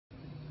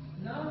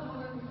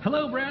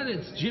Hello, Brad.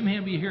 It's Jim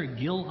Hamby here at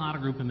Gill Auto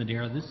Group in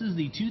Madera. This is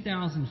the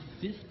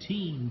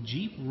 2015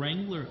 Jeep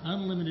Wrangler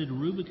Unlimited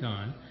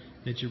Rubicon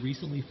that you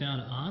recently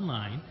found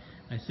online.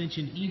 I sent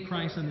you an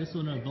e-price on this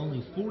one of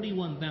only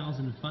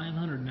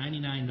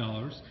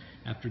 $41,599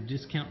 after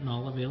discounting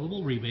all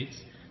available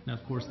rebates. Now,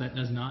 of course, that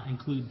does not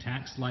include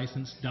tax,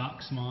 license,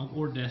 dock, smog,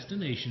 or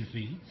destination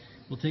fee.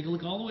 We'll take a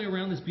look all the way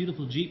around this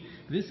beautiful Jeep.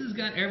 This has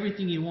got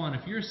everything you want.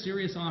 If you're a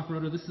serious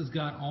off-roader, this has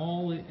got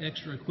all the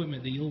extra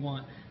equipment that you'll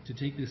want to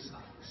take this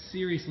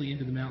seriously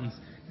into the mountains.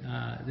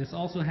 This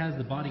also has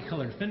the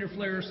body-colored fender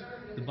flares,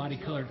 the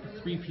body-colored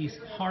three-piece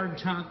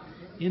hardtop.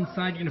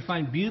 Inside, you're going to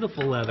find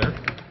beautiful leather.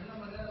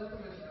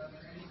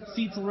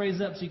 Seats will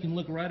raise up so you can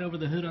look right over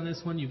the hood on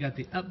this one. You've got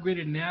the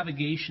upgraded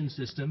navigation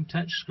system,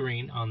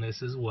 touchscreen on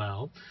this as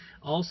well.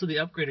 Also the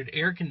upgraded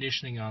air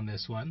conditioning on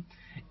this one.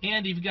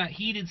 And you've got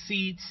heated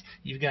seats,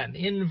 you've got an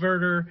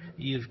inverter,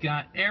 you've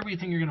got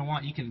everything you're going to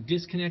want. You can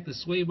disconnect the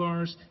sway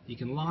bars, you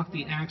can lock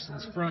the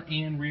axles front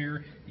and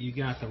rear. You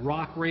got the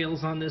rock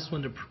rails on this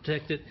one to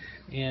protect it,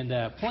 and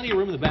plenty of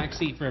room in the back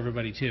seat for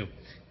everybody too.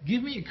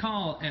 Give me a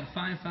call at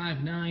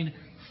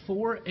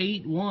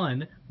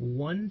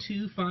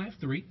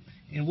 559-481-1253.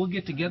 and we'll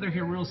get together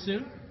here real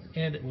soon,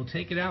 and we'll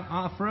take it out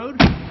off-road,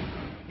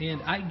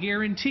 and I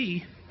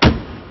guarantee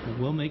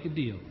we'll make a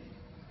deal.